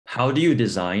How do you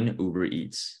design Uber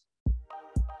Eats?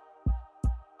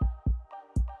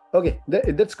 Okay,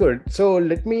 that's good. So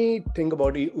let me think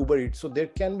about Uber Eats. So there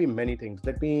can be many things.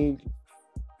 Let me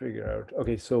figure out.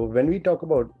 Okay, so when we talk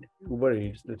about Uber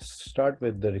Eats, let's start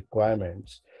with the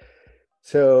requirements.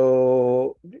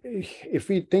 So if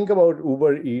we think about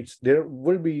Uber Eats, there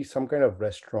will be some kind of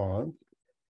restaurant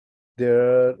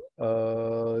there.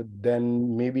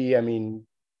 Then maybe,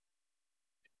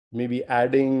 maybe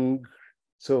adding,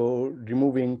 so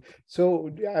removing.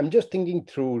 So yeah, I'm just thinking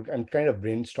through, I'm kind of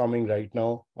brainstorming right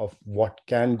now of what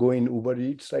can go in Uber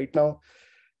Eats right now.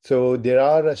 So there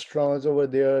are restaurants over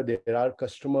there, there are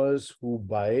customers who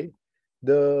buy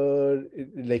the,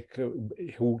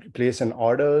 who place an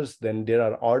orders, then there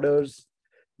are orders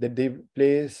that they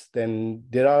place, then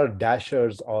there are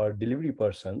dashers or delivery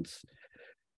persons.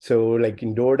 So like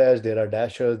in DoorDash, there are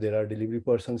dashers, there are delivery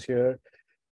persons here.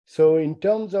 So in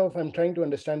terms of, I'm trying to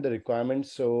understand the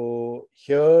requirements. So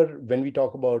here, when we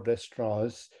talk about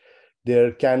restaurants,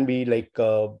 there can be like,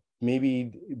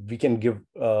 maybe we can give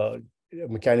a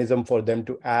mechanism for them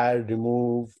to add,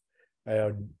 remove, uh,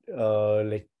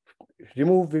 like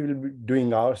remove we will be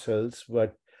doing ourselves,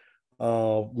 but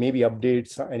maybe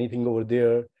updates, anything over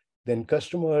there. Then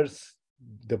customers,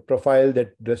 the profile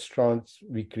that restaurants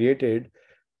we created,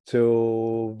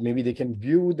 so maybe they can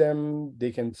view them,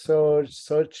 they can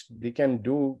search, they can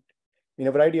do in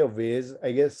a variety of ways,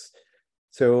 I guess.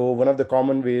 So one of the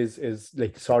common ways is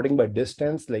like sorting by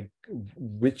distance, like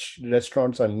which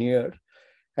restaurants are near,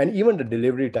 and even the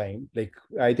delivery time. Like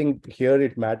I think here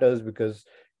it matters because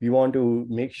we want to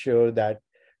make sure that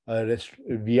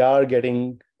we are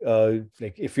getting,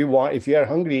 like if we are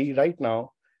hungry right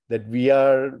now, that we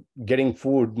are getting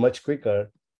food much quicker,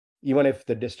 even if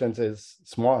the distance is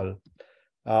small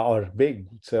or big.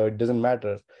 So it doesn't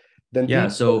matter. Then Yeah,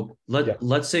 these, so yeah,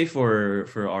 let's say for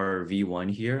our V1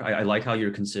 here, I like how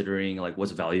you're considering like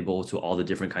what's valuable to all the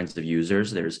different kinds of users.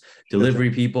 There's sure, sure,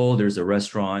 delivery people, there's a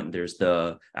restaurant, there's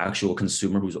the actual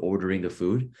consumer who's ordering the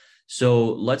food.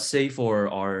 So let's say for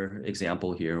our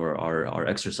example here or our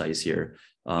exercise here,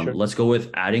 sure. let's go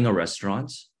with adding a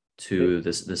restaurant Okay, to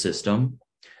the system.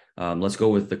 Let's go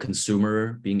with the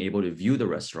consumer being able to view the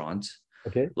restaurant.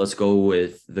 okay. Let's go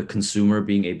with the consumer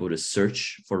being able to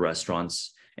search for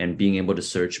restaurants and being able to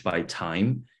search by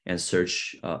time and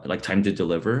search like time to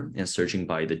deliver and searching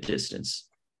by the distance.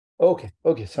 Okay,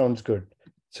 okay, sounds good.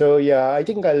 So yeah, I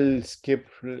think I'll skip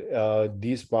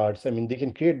these parts. I mean, they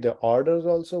can create the orders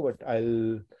also, but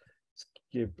I'll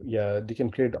skip. Yeah, they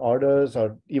can create orders,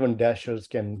 or even dashers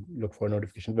can look for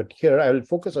notification. But here I will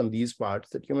focus on these parts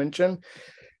that you mentioned.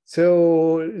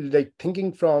 So like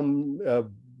thinking from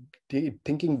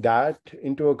thinking that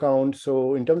into account.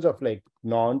 So in terms of like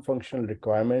non-functional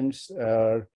requirements,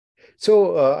 I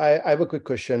have a quick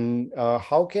question.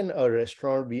 How can a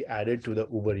restaurant be added to the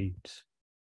Uber Eats?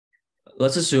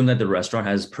 Let's assume that the restaurant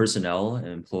has personnel and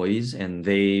employees and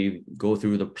they go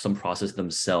through some process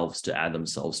themselves to add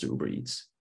themselves to Uber Eats.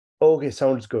 Okay,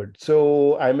 sounds good.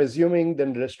 So I'm assuming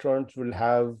then restaurants will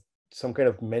have some kind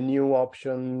of menu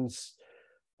options.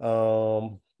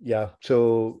 Yeah.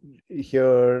 So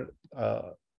here,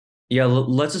 Yeah,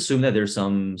 let's assume that there's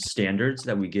some standards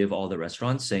that we give all the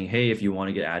restaurants saying, hey, if you want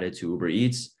to get added to Uber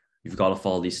Eats, you've got to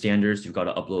follow these standards. You've got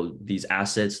to upload these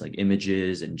assets like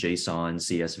images and JSON,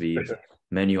 CSV,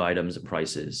 menu items, and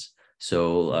prices.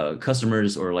 So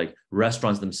customers or like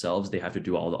restaurants themselves, they have to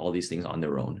do all these things on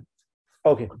their own.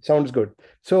 okay, sounds good.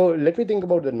 So let me think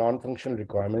about the non-functional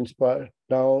requirements part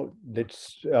now.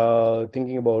 Let's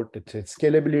thinking about its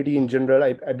scalability in general.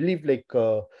 I believe like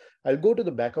I'll go to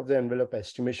the back of the envelope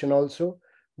estimation also,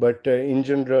 but in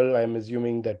general, I'm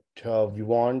assuming that we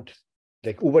want,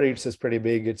 like Uber Eats is pretty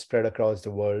big, it's spread across the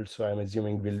world, so I'm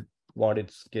assuming we'll want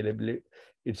its scalability.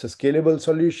 It's a scalable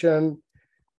solution.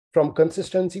 From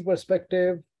consistency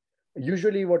perspective,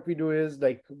 usually what we do is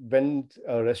like when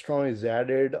a restaurant is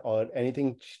added or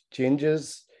anything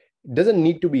changes, it doesn't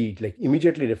need to be like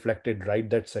immediately reflected right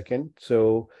that second.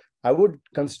 So I would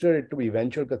consider it to be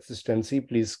eventual consistency.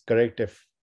 Please correct if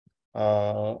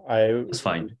I That's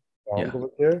fine. wrong Yeah. over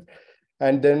there.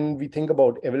 And then we think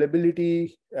about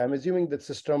availability. I'm assuming that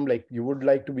system, like you would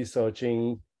like to be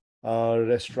searching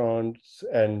restaurants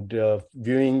and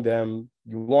viewing them.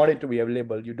 You want it to be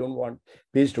available. You don't want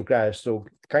page to crash. So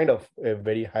kind of a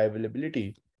very high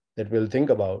availability that we'll think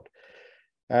about.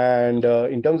 And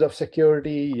in terms of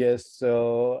security, yes,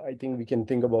 I think we can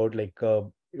think about like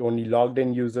only logged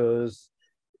in users,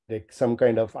 like some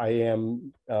kind of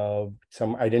IAM,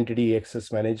 some identity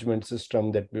access management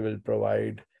system that we will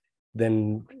provide,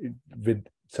 then with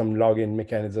some login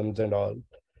mechanisms and all.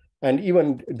 And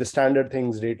even the standard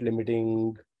things, rate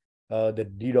limiting, the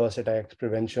DDoS attacks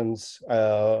preventions,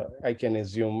 I can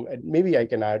assume, and maybe I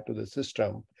can add to the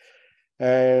system.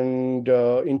 And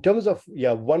in terms of,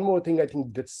 yeah, one more thing I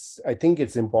think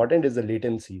it's important is the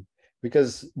latency,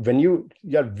 because when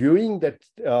you're viewing that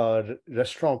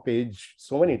restaurant page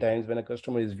so many times, when a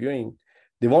customer is viewing,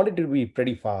 they want it to be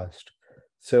pretty fast.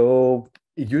 So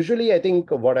usually I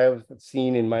think what I've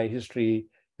seen in my history,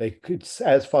 like it's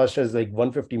as fast as like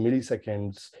 150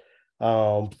 milliseconds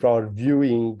for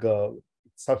viewing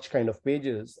such kind of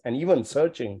pages, and even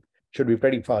searching should be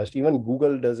pretty fast. Even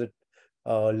Google does it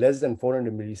less than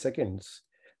 400 milliseconds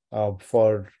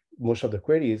for most of the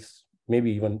queries,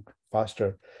 maybe even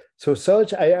faster. So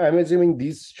search, I'm assuming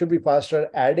these should be faster.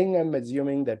 Adding, I'm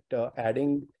assuming that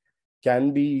adding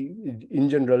can be in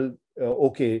general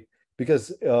okay,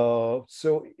 because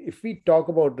so if we talk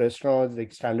about restaurants,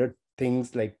 like standard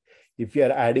things, like if you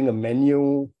are adding a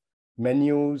menus,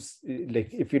 like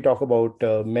if you talk about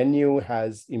menu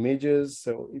has images,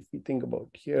 so if we think about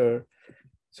here,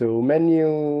 so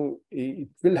menu, it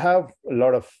will have a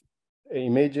lot of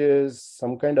images,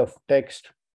 some kind of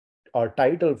text or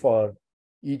title for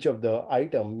each of the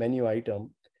menu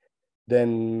item.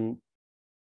 Then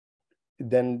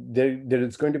there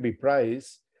is going to be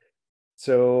price.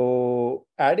 So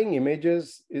uploading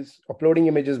images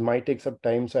might take some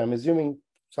time. So I'm assuming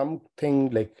something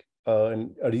like a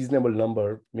reasonable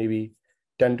number, maybe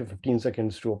 10 to 15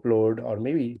 seconds to upload, or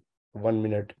maybe 1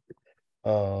 minute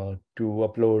to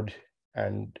upload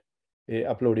and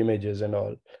upload images and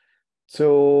all.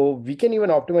 So we can even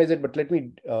optimize it, but let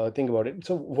me think about it.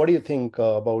 So what do you think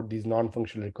about these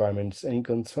non-functional requirements? Any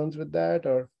concerns with that,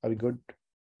 or are we good?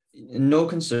 No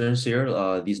concerns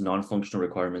here. These non-functional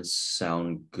requirements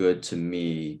sound good to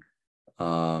me.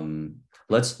 Um,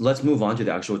 let's move on to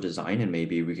the actual design, and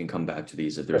maybe we can come back to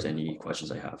these if there's any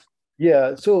questions I have.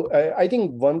 Yeah, so I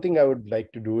think one thing I would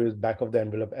like to do is back of the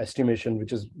envelope estimation,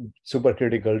 which is super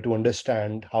critical to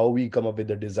understand how we come up with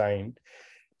the design.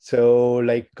 So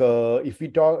like if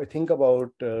we think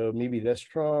about maybe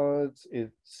restaurants,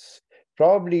 it's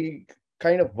probably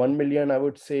kind of 1 million, I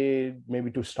would say, maybe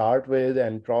to start with,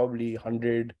 and probably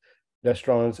 100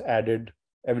 restaurants added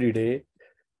every day.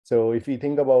 So if we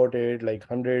think about it, like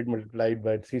 100 multiplied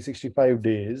by 365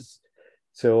 days,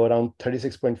 so around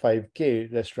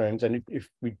 36.5K restaurants. And if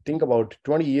we think about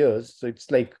 20 years, so it's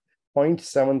like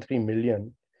 0.73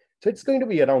 million. So it's going to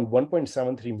be around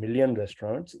 1.73 million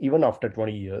restaurants, even after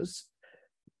 20 years.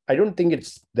 I don't think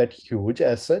it's that huge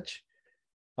as such.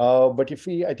 But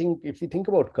I think if we think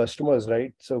about customers,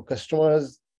 right? So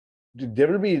customers,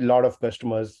 there will be a lot of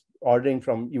customers ordering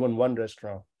from even one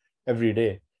restaurant every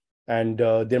day. And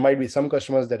there might be some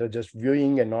customers that are just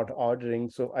viewing and not ordering.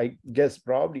 So I guess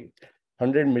probably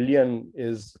 100 million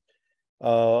is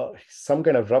some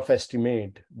kind of rough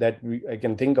estimate that I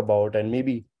can think about. And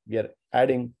maybe we are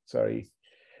adding, we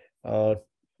are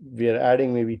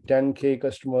adding maybe 10K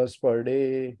customers per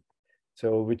day.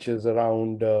 So which is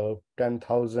around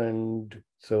 10,000.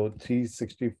 So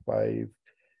 365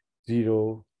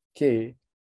 0K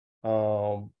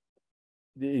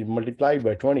multiplied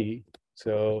by 20.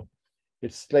 So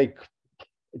it's like,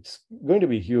 it's going to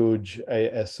be huge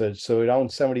as such. So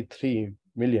around 73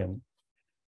 million.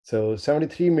 So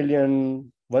 73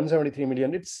 million, 173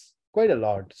 million, it's quite a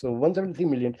lot. So 173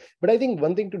 million. But I think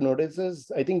one thing to notice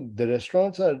is I think the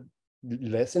restaurants are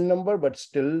less in number, but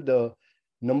still the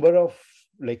number of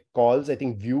like calls, I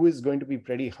think view is going to be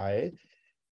pretty high.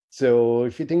 So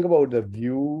if you think about the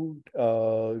views,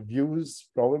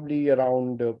 probably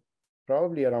around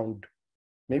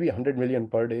maybe 100 million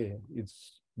per day.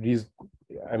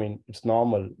 I mean, it's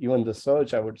normal. Even the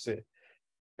search, I would say,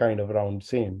 kind of around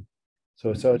same.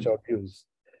 So search or views.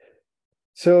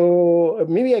 So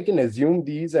maybe I can assume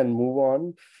these and move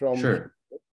on from Sure.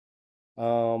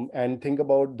 and think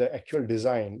about the actual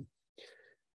design.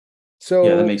 Yeah,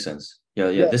 that So makes sense. Yeah.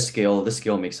 yeah, This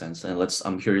scale makes sense. And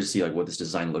I'm curious to see like what this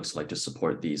design looks like to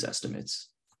support these estimates.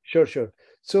 sure.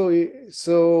 So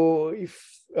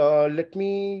if let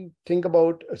me think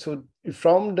about, so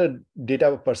from the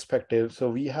data perspective, so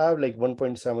we have like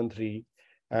 1.73,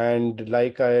 and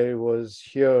like let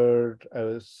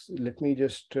me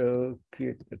just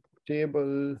create a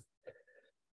table.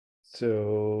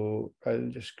 So I'll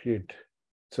just create,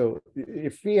 so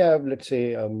if we have, let's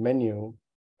say, a menu,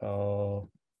 so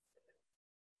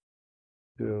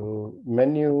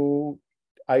menu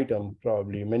item,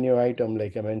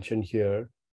 like I mentioned here.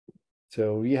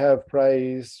 So we have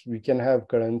price, we can have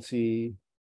currency.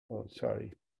 Oh,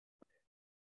 sorry.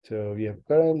 So we have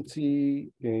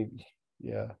currency.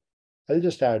 Yeah, I'll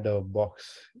just add a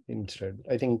box instead.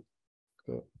 I think,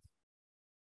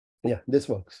 yeah, this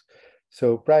works.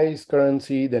 So price,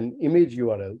 currency, then image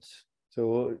URLs.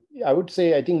 So I would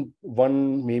say, I think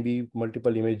one, maybe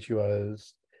multiple image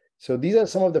URLs. So these are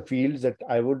some of the fields that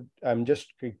I'm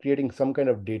just creating some kind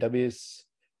of database,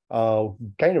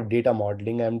 kind of data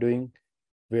modeling I'm doing,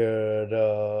 where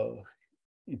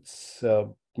it's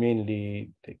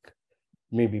mainly like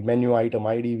maybe menu item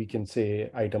ID, we can say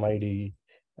item ID,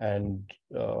 and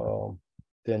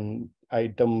then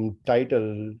item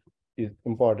title is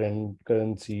important,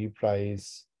 currency,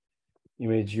 price,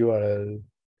 image URL.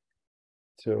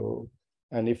 So,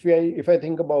 and if I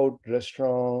think about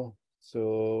restaurant,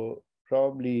 so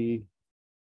probably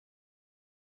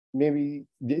maybe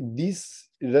these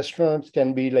restaurants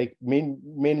can be like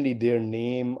mainly their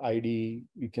name, ID,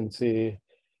 you can say,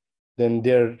 then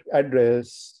their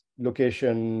address,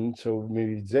 location, so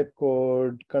maybe zip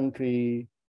code, country,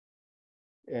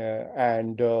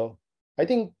 and I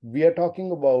think we are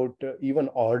talking about even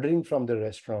ordering from the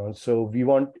restaurant. So we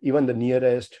want even the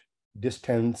nearest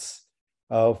distance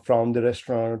from the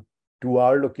restaurant to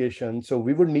our location. So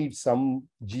we would need some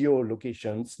geo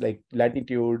locations like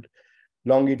latitude,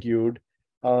 longitude.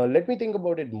 Let me think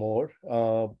about it more.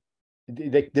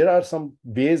 Like there are some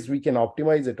ways we can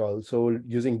optimize it also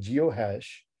using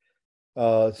geohash.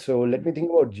 So let me think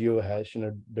about geohash in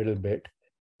a little bit,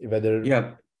 whether.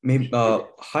 Yeah, maybe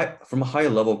high from a higher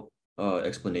level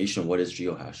explanation, what is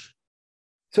geohash?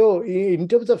 So in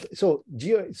terms of so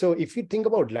if you think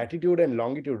about latitude and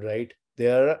longitude, right?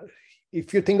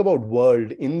 If you think about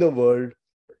world in the world,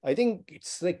 I think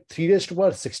it's like 3 raised to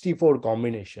power 64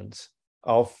 combinations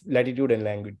of latitude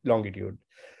and longitude.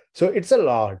 So it's a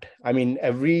lot. I mean,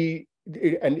 and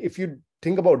if you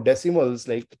think about decimals,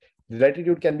 like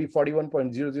latitude can be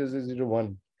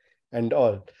 41.00001 and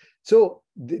all. So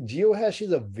the geohash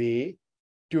is a way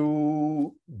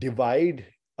to divide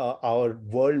our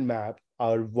world map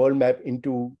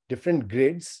into different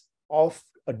grids of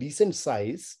a decent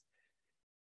size,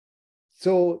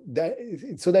 so that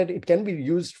it can be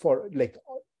used for like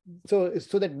so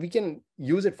that we can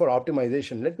use it for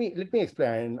optimization. Let me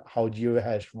explain how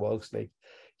geohash works. Like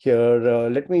here,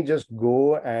 let me just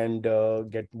go and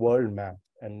get world map,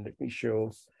 and let me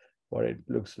show what it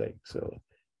looks like. So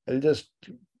I'll just,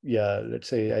 yeah, let's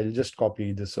say I'll just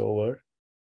copy this over,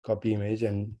 copy image,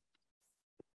 and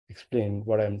explain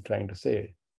what I'm trying to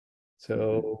say.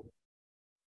 So,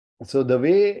 so the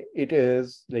way it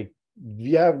is, like,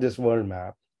 we have this world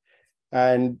map,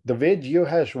 and the way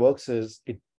geohash works is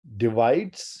it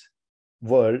divides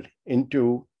world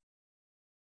into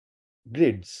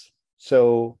grids.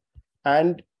 So,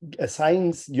 and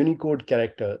assigns Unicode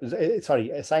characters,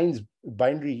 assigns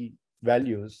binary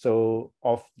values, so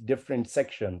of different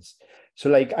sections. So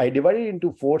like I divided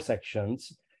into 4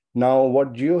 sections. Now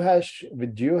with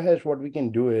geohash, what we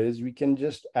can do is we can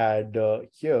just add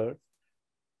here.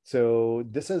 So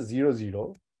this is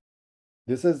 00,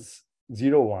 this is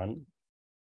 01,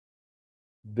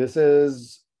 this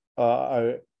is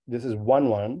this is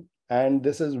 11, and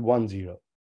this is 10.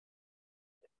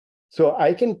 So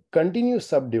I can continue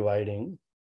subdividing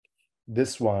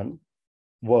this one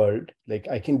world, like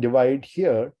I can divide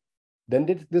here, then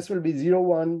this will be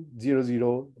 01, 00,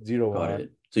 Got 01.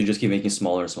 it. So you just keep making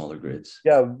smaller and smaller grids.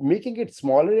 Yeah, making it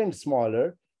smaller and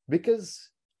smaller, because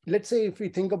let's say if we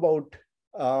think about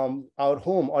our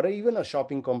home or even a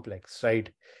shopping complex, right?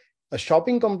 A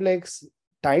shopping complex,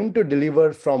 time to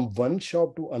deliver from one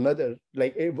shop to another,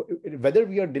 like whether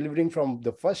we are delivering from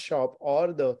the first shop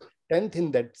or the 10th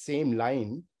in that same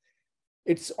line,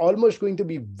 it's almost going to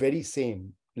be very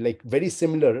same, like very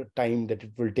similar time that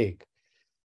it will take.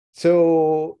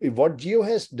 So what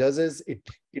GeoHash does is it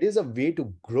is a way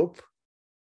to group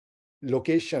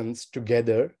locations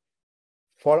together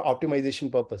for optimization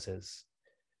purposes.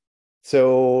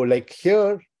 So like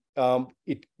here,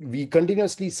 we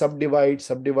continuously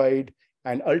subdivide,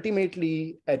 and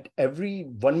ultimately at every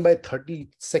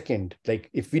 1/32, like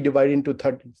if we divide into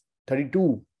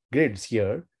 32 grids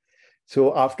here,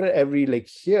 so after every, like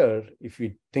here, if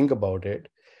we think about it,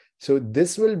 so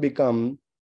this will become,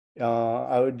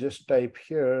 I would just type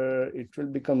here, it will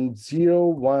become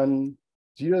 0100,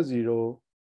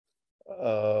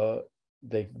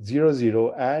 like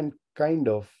 00 and kind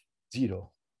of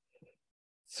 0.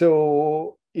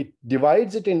 So it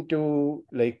divides it into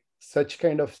like such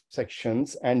kind of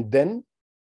sections, and then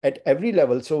at every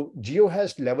level, so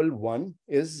GeoHash level 1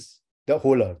 is the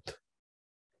whole earth,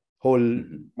 whole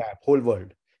map, whole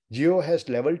world. GeoHash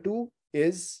level 2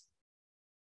 is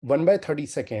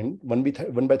 1/32,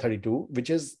 1/32, which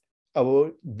is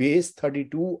our base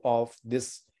 32 of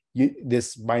this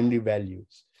binary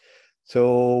values.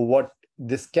 So what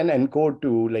this can encode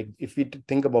to, like if we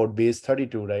think about base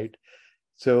 32, right?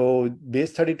 So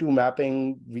base 32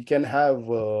 mapping, we can have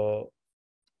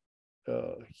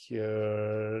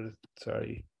here,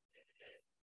 sorry,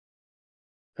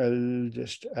 I'll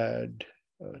just add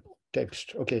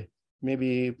text. Okay,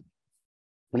 maybe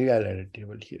I'll add a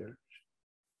table here.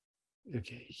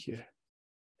 Okay, here.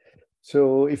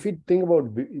 So if we think about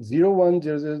 0, 1,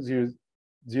 0, 0,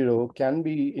 0 can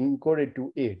be encoded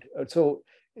to 8. So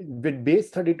with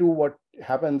base 32, what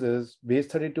happens is base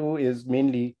 32 is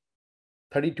mainly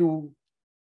 32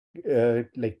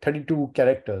 like 32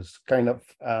 characters, kind of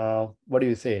what do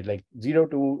you say, like 0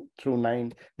 to through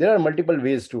 9. There are multiple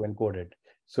ways to encode it.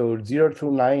 So 0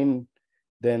 through 9,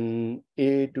 then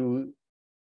A to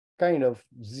kind of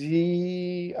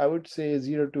Z, I would say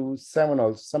 0 to 7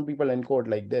 also. Some people encode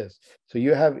like this. So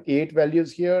you have 8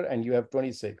 values here and you have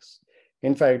 26.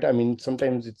 In fact, I mean,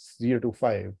 sometimes it's 0 to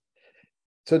 5.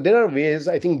 So there are ways.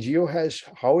 I think GeoHash,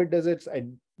 how it does it, I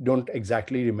don't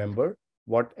exactly remember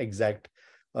what exact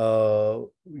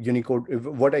Unicode,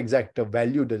 what exact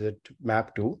value does it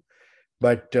map to.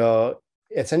 But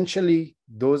essentially,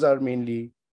 those are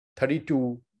mainly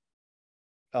 32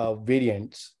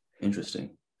 variants.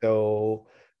 Interesting. So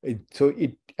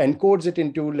it encodes it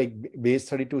into like base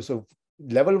 32. So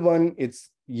level 1,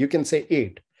 it's, you can say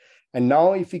 8. And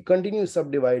now if we continue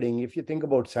subdividing, if you think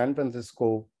about San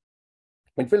Francisco,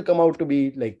 it will come out to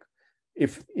be like,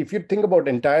 if you think about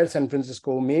entire San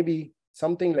Francisco, maybe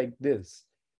something like this,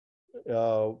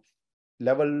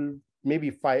 level maybe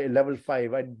 5, level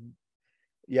 5.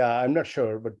 I'm not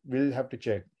sure, but we'll have to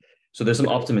check. So there's some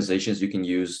optimizations you can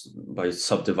use by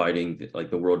subdividing like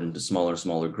the world into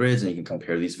smaller grids, and you can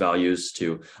compare these values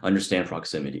to understand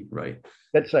proximity, right?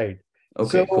 That's right.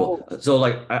 Okay, cool. So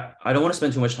like, I don't want to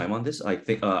spend too much time on this. I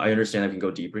think I understand I can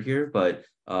go deeper here, but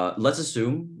let's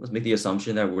make the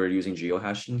assumption that we're using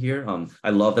geohashing here. I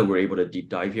love that we're able to deep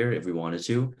dive here if we wanted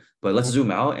to, but let's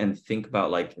zoom out and think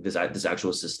about like this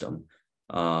actual system.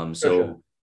 So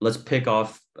let's pick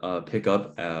up like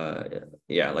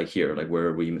here, like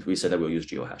where we said that we'll use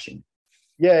geohashing.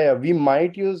 Yeah, we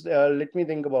might use, let me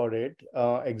think about it.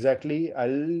 Exactly.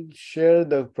 I'll share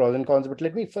the pros and cons, but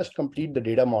let me first complete the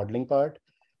data modeling part.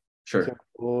 Sure.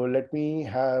 So let me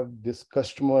have this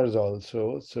customers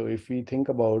also. So if we think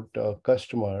about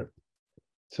customer,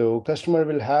 so customer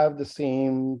will have the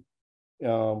same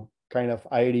kind of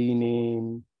ID,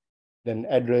 name, then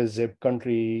address, zip,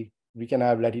 country. We can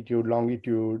have latitude,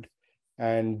 longitude,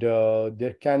 and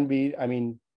there can be, I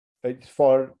mean, it's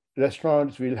for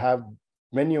restaurants, we'll have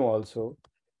menu also.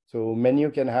 So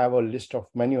menu can have a list of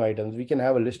menu items. We can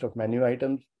have a list of menu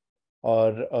items,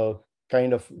 or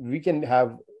kind of, we can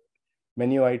have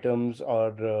menu items,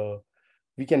 or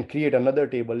we can create another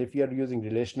table. If we are using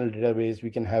relational database,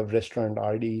 we can have restaurant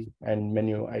ID and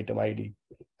menu item ID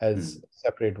as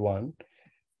separate one.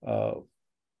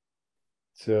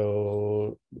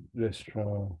 So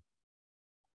restaurant.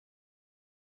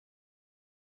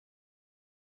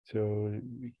 So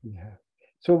we can have.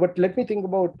 So, but let me think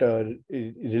about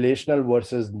relational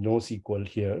versus NoSQL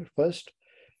here first.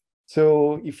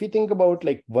 So if we think about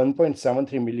like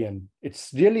 1.73 million,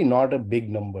 it's really not a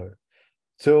big number.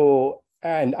 So,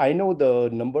 and I know the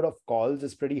number of calls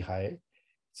is pretty high.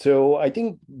 So I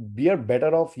think we are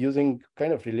better off using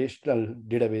kind of relational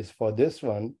database for this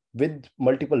one with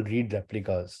multiple read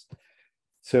replicas.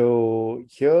 So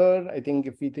here, I think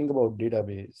if we think about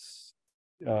database,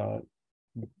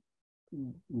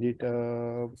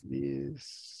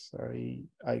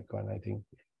 icon, I think,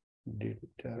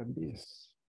 database.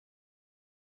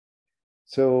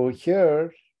 So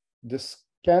here, this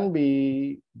can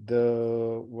be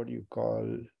the, what do you call,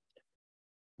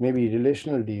 maybe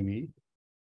relational DB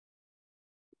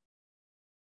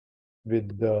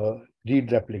with the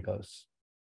read replicas.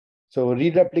 So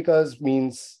read replicas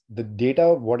means the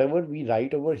data, whatever we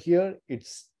write over here,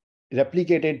 it's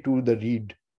replicated to the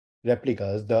read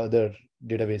replicas, the other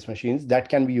database machines that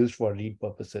can be used for read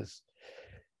purposes.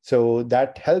 So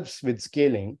that helps with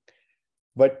scaling,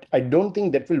 but I don't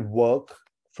think that will work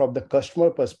from the customer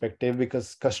perspective,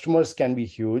 because customers can be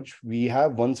huge. We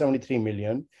have 173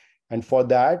 million, and for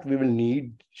that we will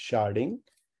need sharding.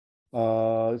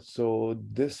 So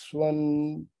this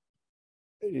one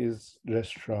is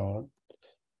restaurant.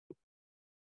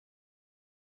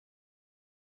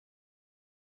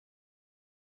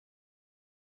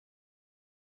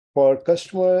 For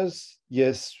customers,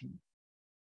 yes,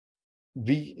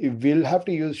 we will have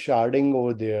to use sharding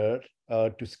over there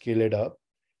to scale it up.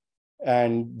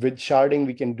 And with sharding,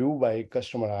 we can do by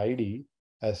customer ID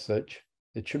as such.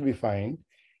 It should be fine.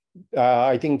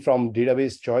 I think from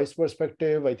database choice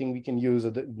perspective, I think we can use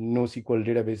the NoSQL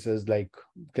databases like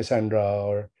Cassandra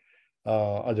or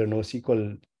other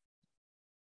NoSQL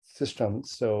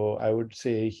systems. So I would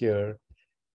say here,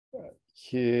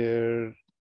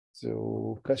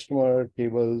 so customer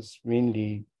tables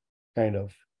mainly kind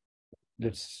of,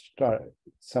 let's start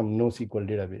some NoSQL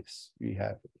database we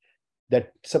have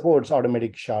that supports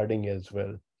automatic sharding as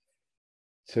well.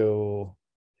 So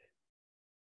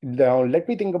now let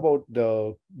me think about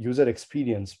the user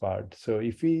experience part. So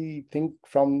if we think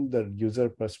from the user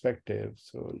perspective,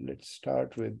 so let's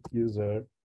start with user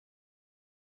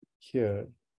here.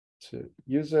 So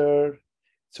user,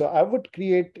 so I would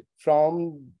create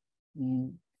from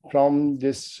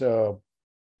this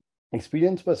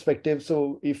experience perspective.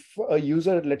 So if a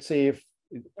user, let's say if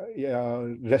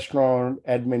restaurant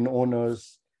admin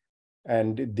owners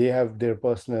and they have their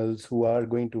personals who are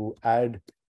going to add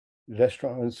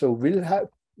restaurants, so we'll have,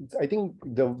 I think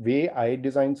the way I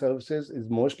design services is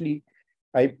mostly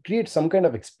I create some kind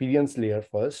of experience layer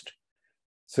first.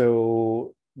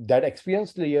 So that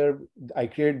experience layer I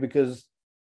create because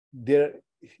there,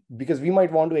 because we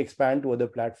might want to expand to other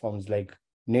platforms like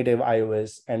native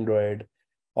iOS, Android,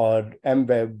 or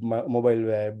mWeb, mobile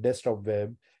web, desktop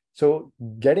web. So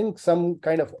getting some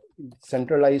kind of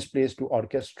centralized place to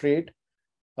orchestrate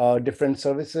different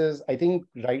services. I think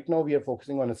right now we are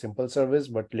focusing on a simple service,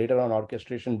 but later on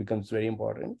orchestration becomes very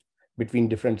important between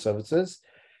different services.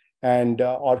 And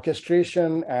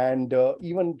orchestration and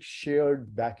even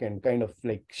shared backend, kind of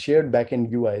like shared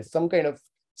backend UI, some kind of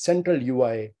central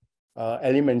UI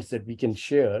elements that we can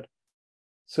share.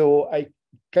 So I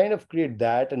kind of create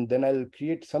that, and then I'll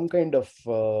create some kind of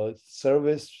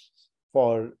service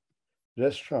for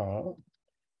restaurant.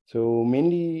 So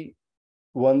mainly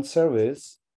one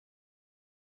service.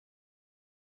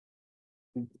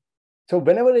 So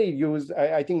whenever I use,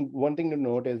 I think one thing to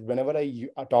note is whenever I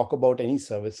talk about any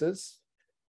services,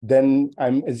 then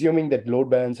I'm assuming that load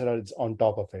balancer is on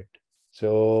top of it.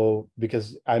 So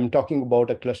because I'm talking about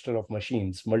a cluster of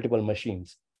machines, multiple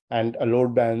machines, and a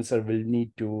load balancer will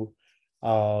need to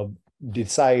uh,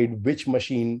 decide which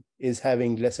machine is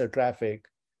having lesser traffic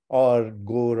or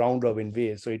go round robin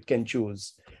way. So it can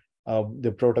choose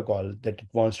the protocol that it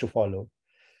wants to follow.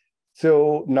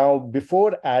 So now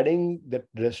before adding that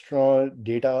restaurant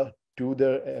data to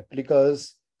the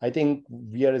replicas, I think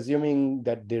we are assuming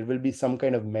that there will be some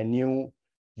kind of menu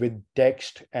with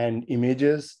text and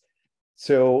images.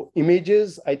 So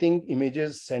images, I think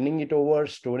images, sending it over,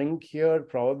 storing here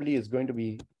probably is going to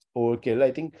be overkill,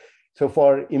 I think. So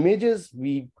for images,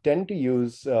 we tend to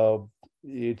use,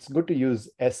 it's good to use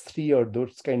S3 or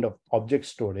those kind of object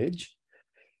storage,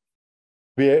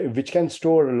 which can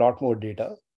store a lot more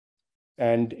data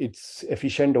and it's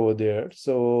efficient over there.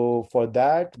 So for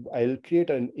that, I'll create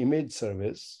an image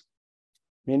service,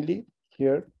 mainly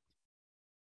here,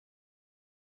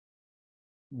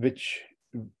 which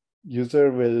user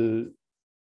will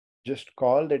just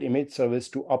call that image service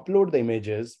to upload the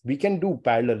images. We can do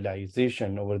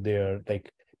parallelization over there,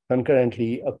 like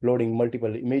concurrently uploading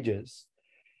multiple images.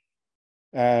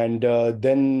 And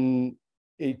then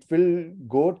it will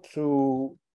go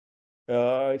through,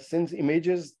 since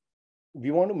images, we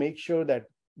want to make sure that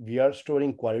we are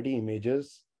storing quality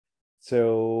images.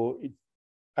 So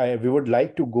we would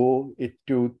like to go it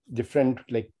to different,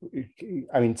 like,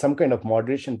 I mean, some kind of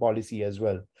moderation policy as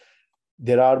well.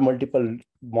 There are multiple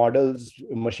models,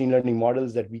 machine learning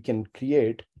models that we can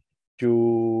create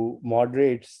to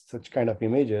moderate such kind of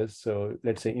images. So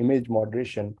let's say image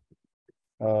moderation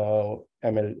ML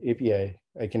API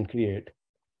I can create,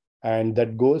 and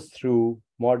that goes through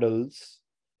models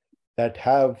that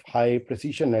have high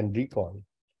precision and recall.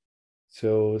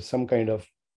 So some kind of,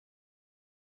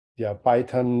 yeah,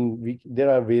 Python, there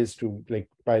are ways to, like,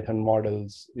 Python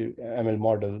models, ML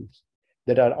models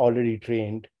that are already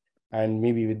trained and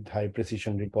maybe with high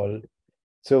precision recall.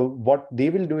 So what they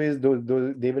will do is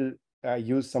they will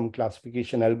use some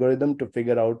classification algorithm to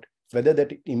figure out whether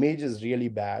that image is really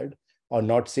bad or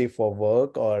not safe for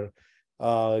work, or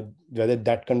whether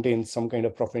that contains some kind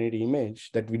of profanity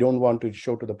image that we don't want to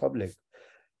show to the public.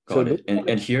 Got it.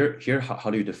 And here, how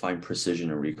do you define precision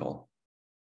and recall?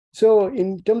 So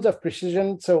in terms of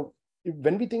precision, so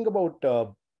when we think about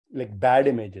like bad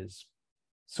images,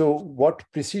 so what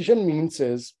precision means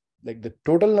is like the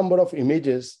total number of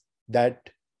images that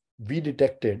we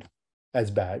detected as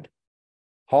bad,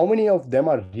 how many of them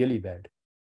are really bad?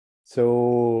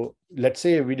 So let's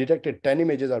say we detected 10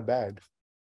 images are bad,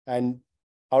 and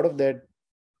out of that,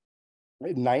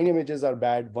 9 images are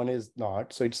bad, one is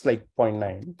not. So it's like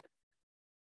 0.9.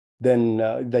 Then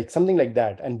like something like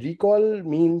that. And recall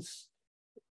means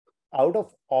out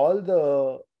of all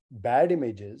the bad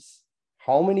images,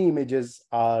 how many images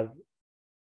are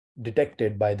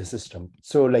detected by the system.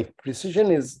 So like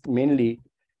precision is mainly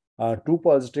true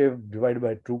positive divided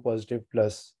by true positive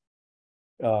plus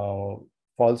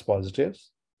false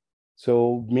positives.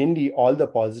 So mainly all the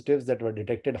positives that were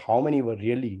detected, how many were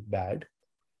really bad?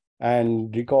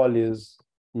 And recall is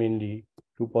mainly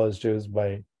true positives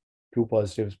by true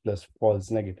positives plus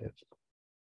false negatives.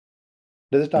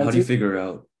 Does it And how do answer you you? figure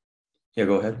out? Yeah,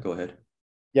 go ahead. Go ahead.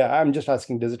 Yeah, I'm just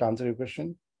asking, does it answer your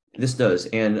question? This does.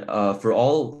 And for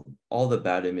all the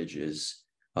bad images,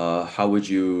 how would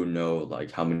you know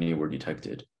like how many were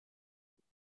detected?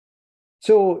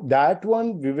 So that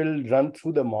one we will run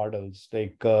through the models.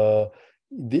 Like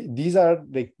these are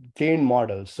like trained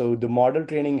models. So the model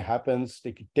training happens.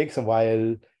 Like it takes a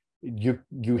while.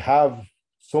 You have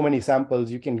so many samples.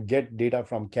 You can get data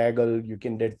from Kaggle. You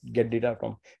can get data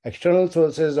from external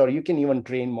sources, or you can even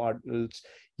train models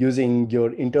using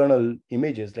your internal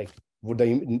images, like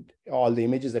all the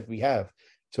images that we have.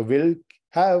 So we'll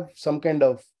have some kind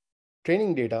of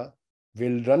training data.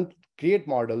 We'll create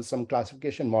models, some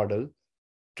classification model,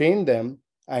 train them,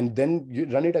 and then you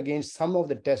run it against some of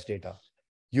the test data.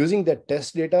 Using that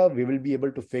test data, we will be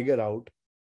able to figure out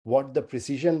what the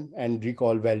precision and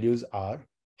recall values are.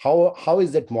 How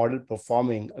is that model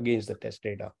performing against the test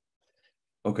data?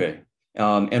 Okay.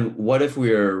 And what if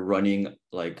we're running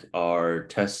like our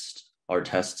tests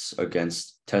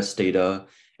against test data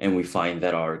and we find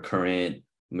that our current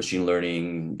machine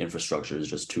learning infrastructure is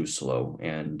just too slow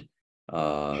and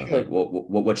like Sure.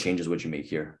 what changes would you make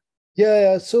here?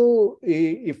 Yeah. So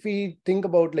if we think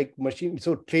about like machine,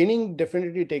 so training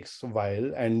definitely takes a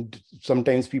while, and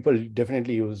sometimes people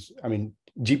definitely use, I mean,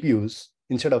 GPUs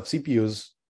instead of CPUs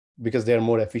because they are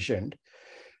more efficient.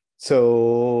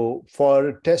 So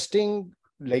for testing,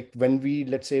 like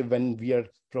let's say when we are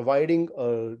providing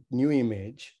a new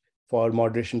image for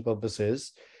moderation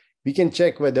purposes, we can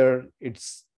check whether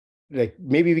it's like,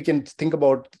 maybe we can think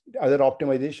about other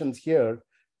optimizations here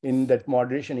in that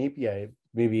moderation API.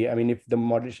 Maybe, I mean, if the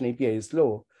moderation API is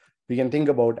slow, we can think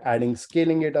about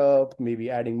scaling it up,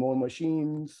 maybe adding more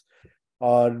machines,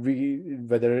 or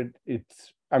whether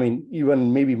it's, I mean,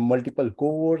 even maybe multiple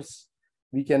cores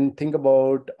we can think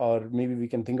about, or maybe we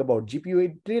can think about GPU.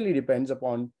 It really depends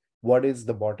upon what is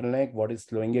the bottleneck, what is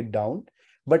slowing it down.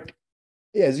 But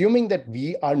assuming that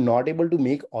we are not able to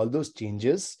make all those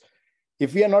changes,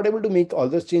 if we are not able to make all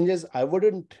those changes, I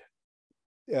wouldn't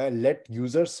let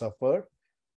users suffer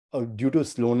due to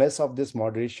slowness of this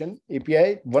moderation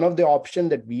API. One of the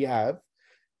options that we have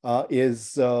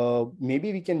is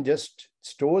maybe we can just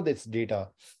store this data.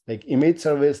 Like image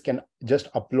service can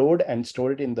just upload and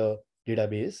store it in the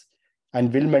database,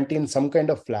 and will maintain some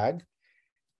kind of flag.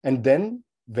 And then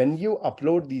when you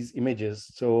upload these images,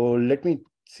 so let me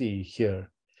see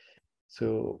here.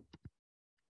 So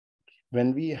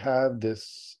when we have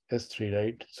this S3,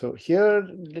 right? So here,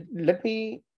 let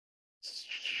me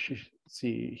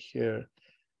see here.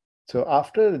 So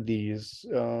after these,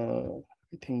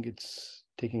 I think it's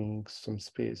taking some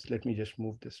space. Let me just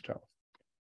move this down.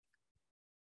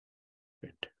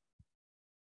 Right.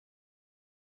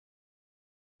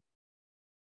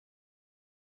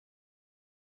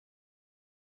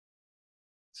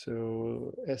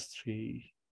 So S3.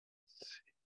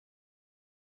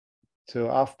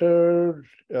 So after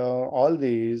all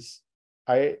these,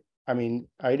 I I mean,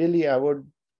 ideally, I would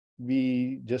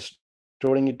be just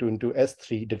storing it into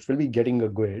S3. That will be getting a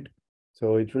GUID.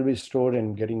 So it will be stored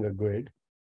and getting a GUID.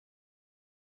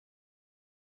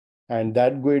 And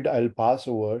that GUID I'll pass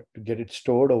over to get it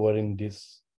stored over in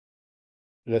this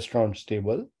restaurants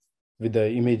table with the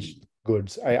image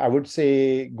goods. I would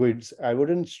say GUIDs. I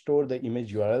wouldn't store the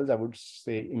image URLs. I would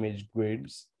say image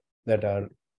GUIDs that are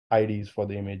IDs for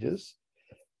the images.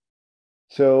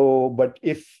 So, but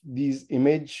if these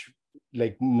image,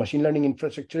 like machine learning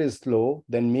infrastructure is slow,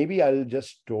 then maybe I'll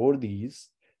just store these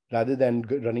rather than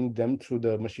running them through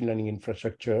the machine learning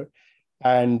infrastructure.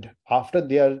 And after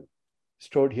they are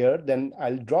stored here, then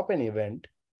I'll drop an event,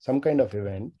 some kind of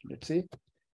event, let's see.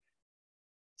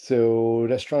 So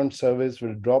restaurant service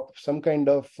will drop some kind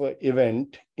of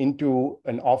event into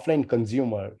an offline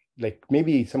consumer, like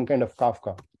maybe some kind of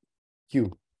Kafka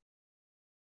queue.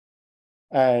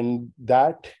 And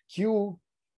that queue,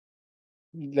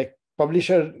 like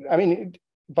publisher, I mean,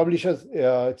 publishers,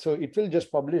 so it will just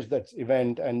publish that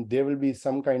event, and there will be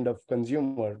some kind of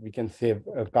consumer, we can say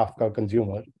a Kafka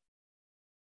consumer,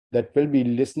 that will be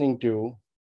listening to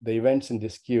the events in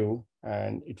this queue,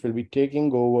 and it will be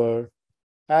taking over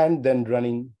and then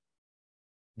running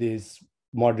this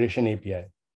moderation API.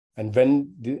 And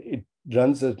when it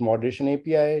runs this moderation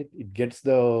API, it gets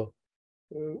to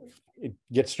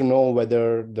know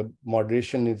whether the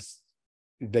moderation is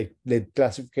like the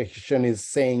classification is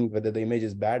saying whether the image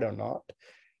is bad or not,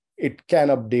 it can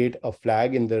update a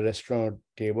flag in the restaurant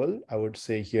table. I would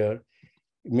say here,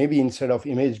 maybe instead of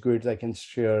image grids, I can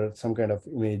share some kind of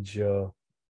image,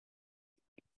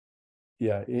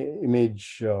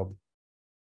 image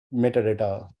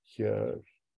metadata here.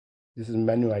 This is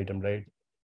menu item, right?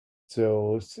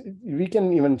 So we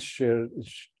can even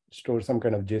store some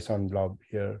kind of JSON blob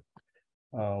here.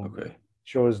 Okay.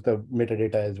 Shows the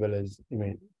metadata as well as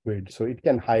image grid. So it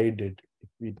can hide it if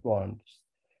we want.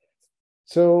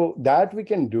 So that we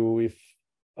can do if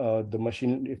the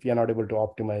machine, if you're not able to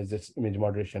optimize this image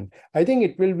moderation. I think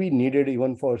it will be needed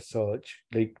even for search.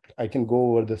 Like I can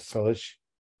go over the search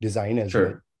design as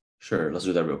well. Sure. Let's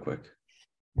do that real quick.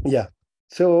 Yeah.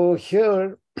 So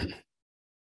here,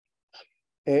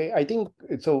 I think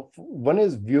so. One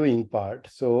is viewing part.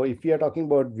 So if we are talking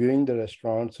about viewing the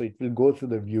restaurant, so it will go through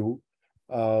the view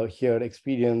here,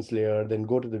 experience layer, then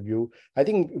go to the view. I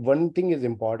think one thing is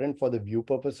important for the view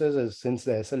purposes is since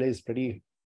the SLA is pretty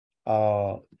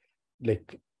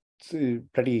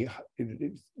pretty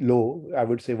low, I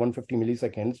would say 150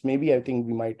 milliseconds. Maybe I think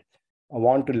we might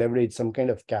want to leverage some kind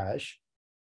of cache,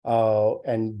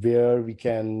 and where we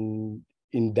can,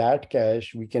 in that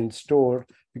cache, we can store,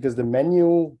 because the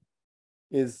menu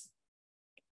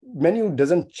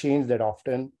doesn't change that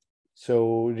often.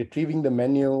 So retrieving the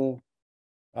menu,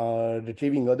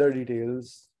 retrieving other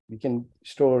details, we can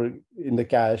store in the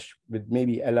cache with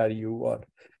maybe LRU or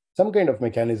some kind of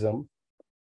mechanism.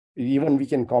 Even we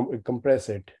can compress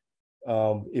it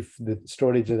if the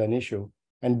storage is an issue,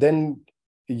 and then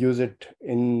use it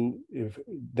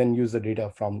then use the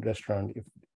data from restaurant if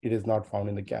it is not found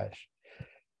in the cache.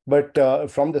 But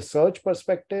from the search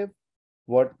perspective,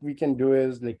 what we can do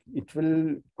is like it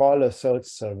will call a search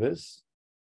service,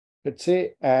 let's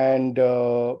say, and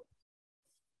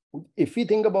if we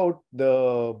think about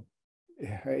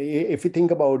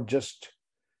just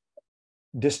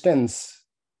distance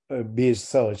based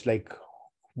search, like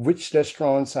which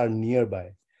restaurants are nearby.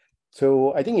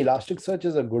 So I think Elasticsearch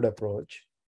is a good approach.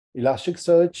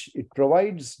 Elasticsearch, it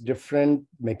provides different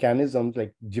mechanisms,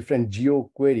 like different geo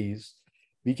queries.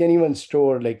 We can even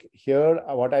store, like here,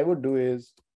 what I would do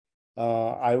is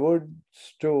I would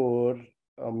store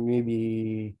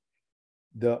maybe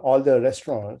all the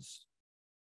restaurants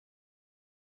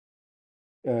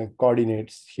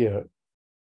coordinates here.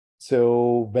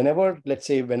 So whenever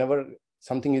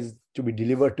something is to be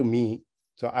delivered to me,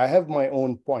 so I have my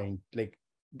own point, like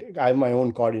I have my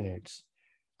own coordinates.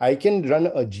 I can run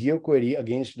a geoquery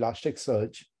against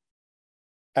Elasticsearch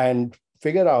and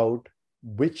figure out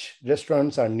which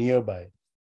restaurants are nearby.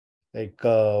 Like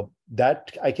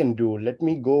that I can do. Let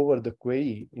me go over the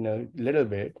query in a little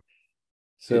bit.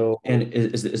 So, and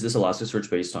is this Elasticsearch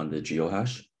based on the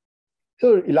geohash?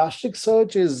 So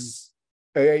Elasticsearch is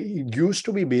it used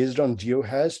to be based on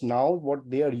geohash. Now what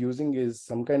they are using is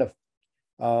some kind of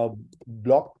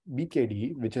block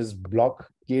BKD, which is block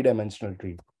k-dimensional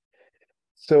tree.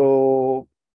 So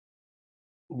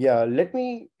yeah, let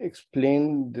me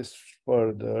explain this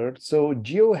further. So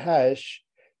geohash,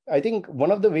 I think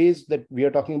one of the ways that we are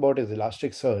talking about is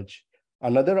Elasticsearch.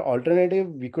 Another alternative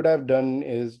we could have done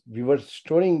is we were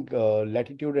storing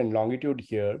latitude and longitude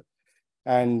here.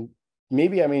 And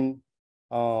maybe, I mean,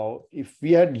 if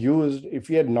we had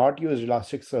not used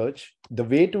Elasticsearch, the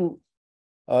way to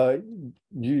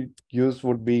use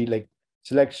would be like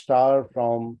select star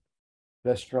from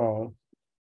restaurant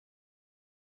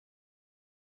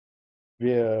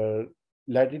where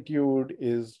latitude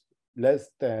is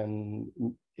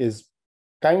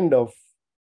kind of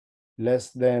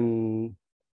less than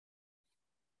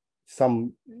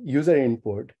some user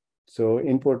input. So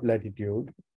input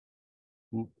latitude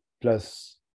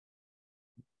plus,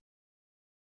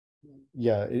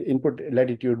 input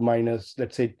latitude minus,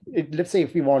 let's say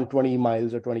if we want 20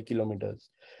 miles or 20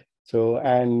 kilometers. So,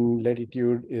 and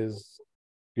latitude is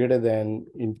greater than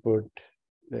input,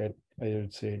 that I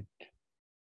would say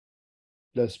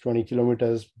plus 20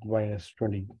 kilometers minus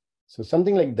 20. So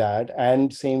something like that,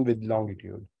 and same with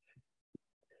longitude.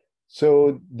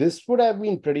 So this would have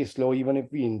been pretty slow even if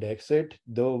we index it.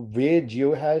 The way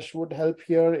geohash would help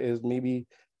here is maybe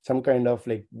some kind of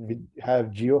like we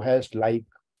have geohash like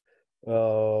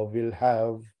we'll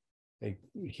have, like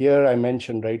here I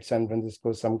mentioned, right, San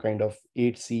Francisco, some kind of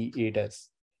 8C8S.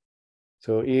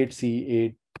 So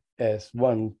 8C8S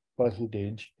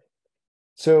 1%.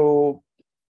 So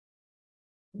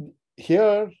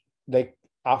here, like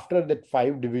after that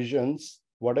 5 divisions,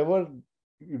 whatever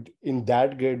in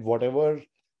that grid, whatever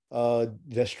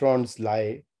restaurants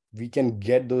lie, we can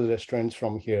get those restaurants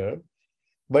from here.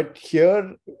 But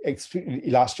here,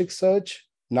 Elasticsearch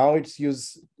Now it's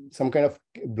use some kind of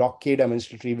block K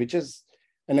dimensional tree, which is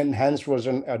an enhanced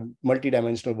version, a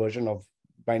multi-dimensional version of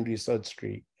binary search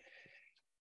tree.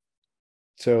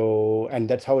 So, and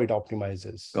that's how it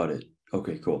optimizes. Got it.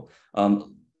 Okay, cool.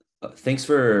 Thanks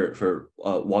for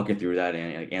walking through that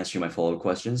and answering my follow-up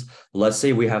questions. Let's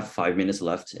say we have 5 minutes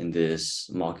left in this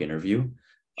mock interview.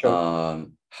 Sure.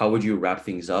 How would you wrap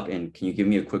things up? And can you give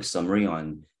me a quick summary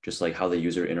on just like how the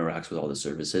user interacts with all the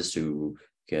services to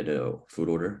get a food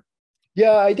order?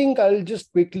 Yeah, I think I'll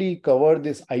just quickly cover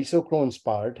this isochrones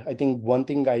part. I think one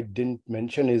thing I didn't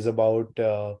mention is about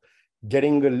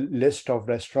getting a list of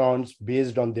restaurants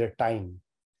based on their time,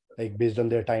 like based on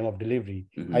their time of delivery.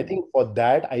 I think for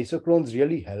that, isochrones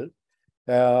really help.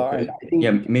 And Okay. I think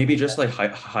Yeah, maybe just like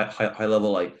high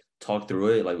level, like talk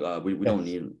through it. Like we don't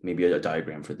yes. need maybe a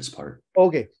diagram for this part.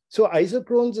 Okay, so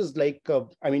isochrones is like,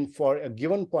 I mean, for a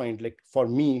given point, like for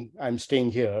me, I'm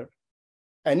staying here.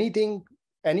 Anything,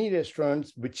 any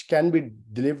restaurants which can be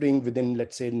delivering within,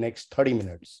 let's say, next 30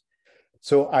 minutes.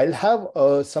 So I'll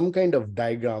have some kind of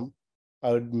diagram,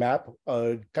 a map,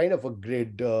 kind of a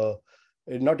grid,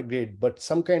 not a grid, but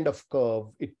some kind of curve,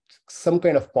 some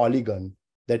kind of polygon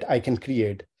that I can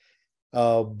create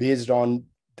based on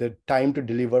the time to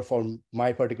deliver from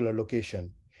my particular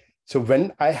location. So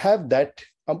when I have that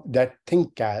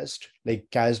thing cached, like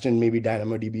cached in maybe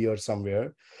DynamoDB or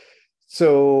somewhere,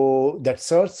 so that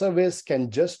search service can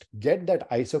just get that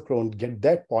isochrone, get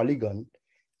that polygon,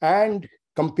 and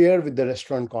compare with the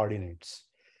restaurant coordinates.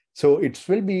 So it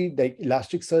will be the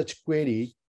Elasticsearch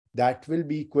query that will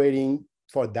be querying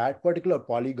for that particular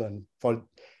polygon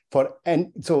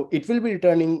and so it will be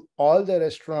returning all the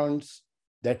restaurants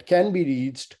that can be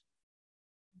reached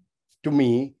to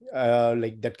me,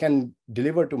 like that can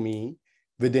deliver to me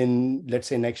within, let's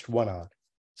say, next 1 hour,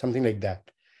 something like that.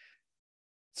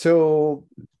 So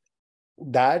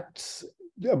that's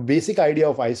a basic idea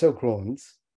of isochrones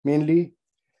mainly.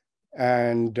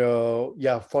 And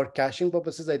yeah, for caching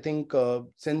purposes, I think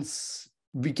since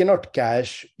we cannot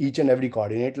cache each and every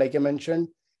coordinate, like I mentioned,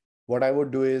 what I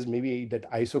would do is maybe that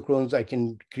isochrones, I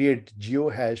can create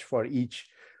geohash for each,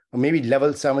 maybe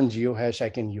level 7 geohash I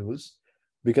can use,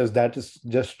 because that is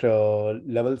just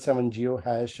level 7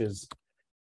 geohash is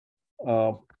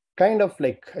kind of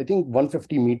like, I think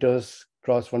 150 meters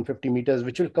cross 150 meters,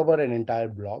 which will cover an entire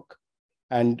block.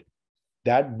 And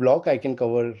that block I can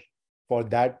cover for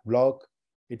that block.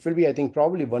 It will be, I think,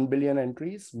 probably 1 billion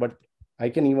entries, but I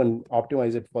can even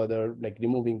optimize it further, like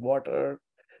removing water.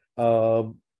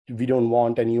 We don't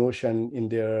want any ocean in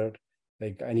there,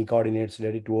 like any coordinates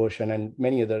related to ocean and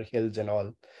many other hills and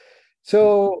all.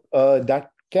 So that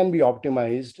can be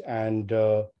optimized, and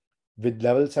with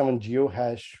level 7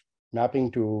 geohash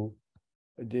mapping to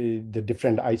the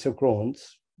different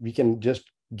isochrones, we can just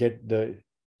get the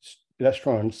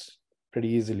restaurants pretty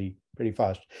easily, pretty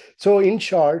fast. So in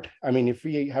short, I mean, if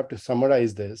we have to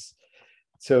summarize this,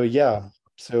 so yeah,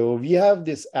 so we have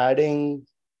this adding,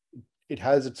 it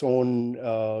has its own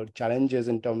challenges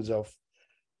in terms of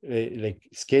like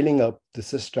scaling up the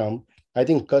system. I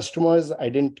think customers, I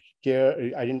didn't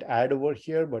add over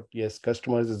here, but yes,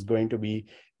 customers is going to be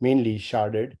mainly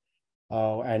sharded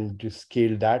and to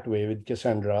scale that way with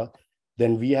Cassandra.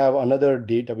 Then we have another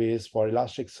database for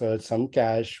Elasticsearch, some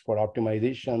cache for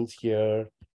optimizations here.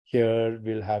 Here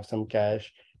we'll have some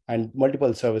cache and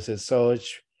multiple services,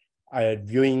 search,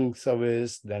 viewing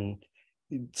service, then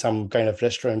some kind of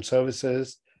restaurant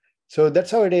services. So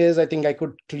that's how it is. I think I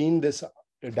could clean this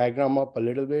diagram up a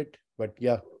little bit, but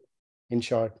yeah, in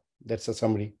short, that's a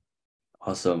summary.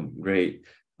 Awesome. Great.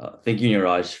 Thank you,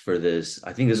 Niraj, for this.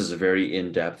 I think this is a very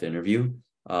in-depth interview.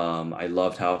 I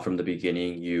loved how from the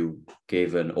beginning you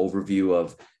gave an overview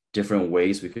of different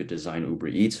ways we could design Uber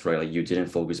Eats, right? Like you didn't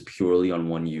focus purely on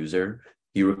one user.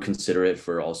 You were considerate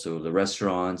for also the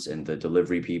restaurants and the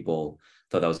delivery people.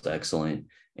 Thought that was excellent.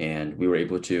 And we were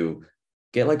able to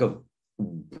get like a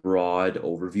broad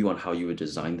overview on how you would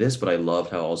design this, but I loved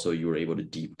how also you were able to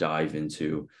deep dive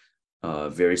into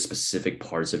very specific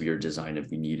parts of your design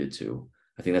if we needed to.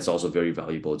 I think that's also very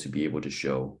valuable to be able to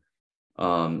show.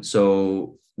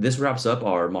 So this wraps up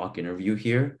our mock interview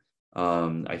here.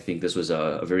 I think this was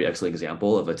a very excellent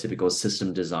example of a typical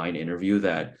system design interview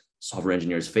that software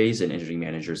engineers face and engineering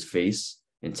managers face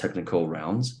in technical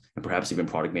rounds, and perhaps even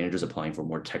product managers applying for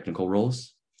more technical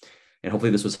roles. And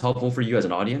hopefully this was helpful for you as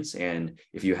an audience. And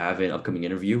if you have an upcoming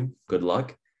interview, good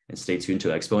luck and stay tuned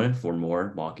to Exponent for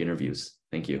more mock interviews.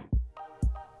 Thank you.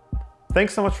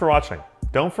 Thanks so much for watching.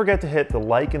 Don't forget to hit the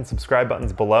like and subscribe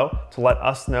buttons below to let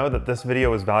us know that this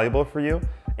video was valuable for you.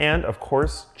 And of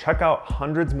course, check out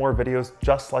hundreds more videos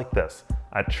just like this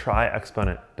at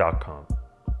tryexponent.com.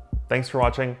 Thanks for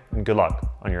watching, and good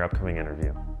luck on your upcoming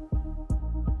interview.